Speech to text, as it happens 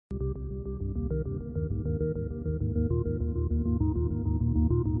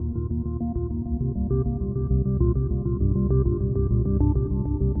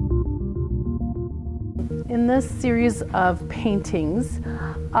this series of paintings,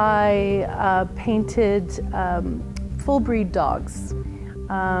 I painted full breed dogs.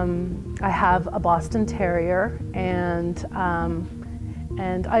 I have a Boston Terrier, and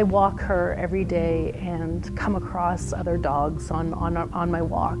I walk her every day and come across other dogs on my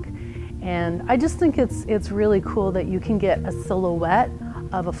walk. And I just think it's really cool that you can get a silhouette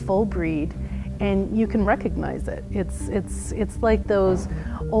of a full breed and you can recognize it. It's like those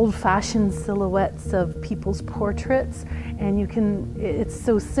old-fashioned silhouettes of people's portraits, and it's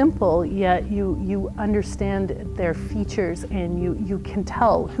so simple, yet you understand their features and you can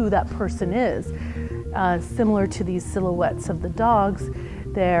tell who that person is. Similar to these silhouettes of the dogs,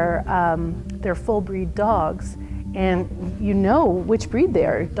 they're full breed dogs, and you know which breed they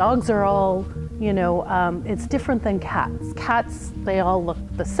are. Dogs are all, it's different than cats. Cats, they all look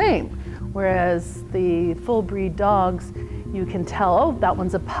the same, whereas the full breed dogs, you can tell, oh, that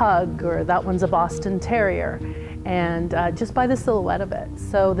one's a pug or that one's a Boston Terrier, and just by the silhouette of it.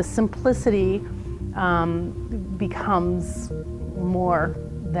 So the simplicity becomes more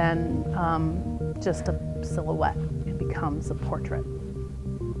than just a silhouette. It becomes a portrait.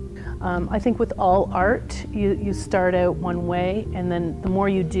 I think with all art, you start out one way, and then the more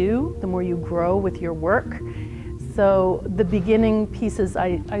you do, the more you grow with your work. So the beginning pieces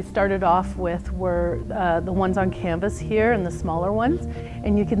I started off with were the ones on canvas here and the smaller ones,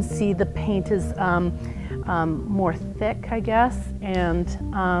 and you can see the paint is more thick, I guess, and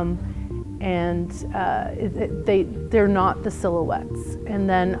they're not the silhouettes. And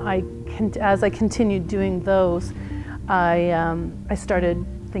then as I continued doing those, I started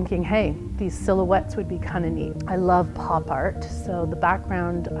thinking, hey, these silhouettes would be kind of neat. I love pop art, so the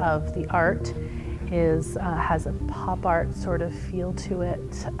background of the art has a pop art sort of feel to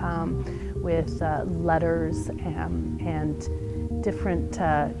it, with letters and different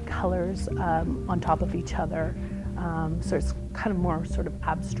colors on top of each other. So it's kind of more sort of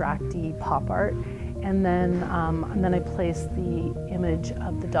abstract-y pop art. And then I place the image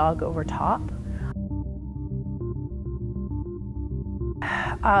of the dog over top.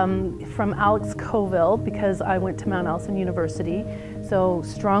 From Alex Colville, because I went to Mount Allison University, so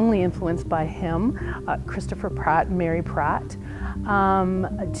strongly influenced by him, Christopher Pratt and Mary Pratt,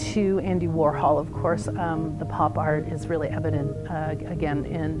 to Andy Warhol, of course. The pop art is really evident, again,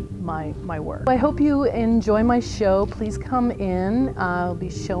 in my work. I hope you enjoy my show. Please come in. I'll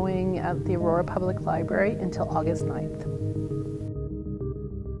be showing at the Aurora Public Library until August 9th.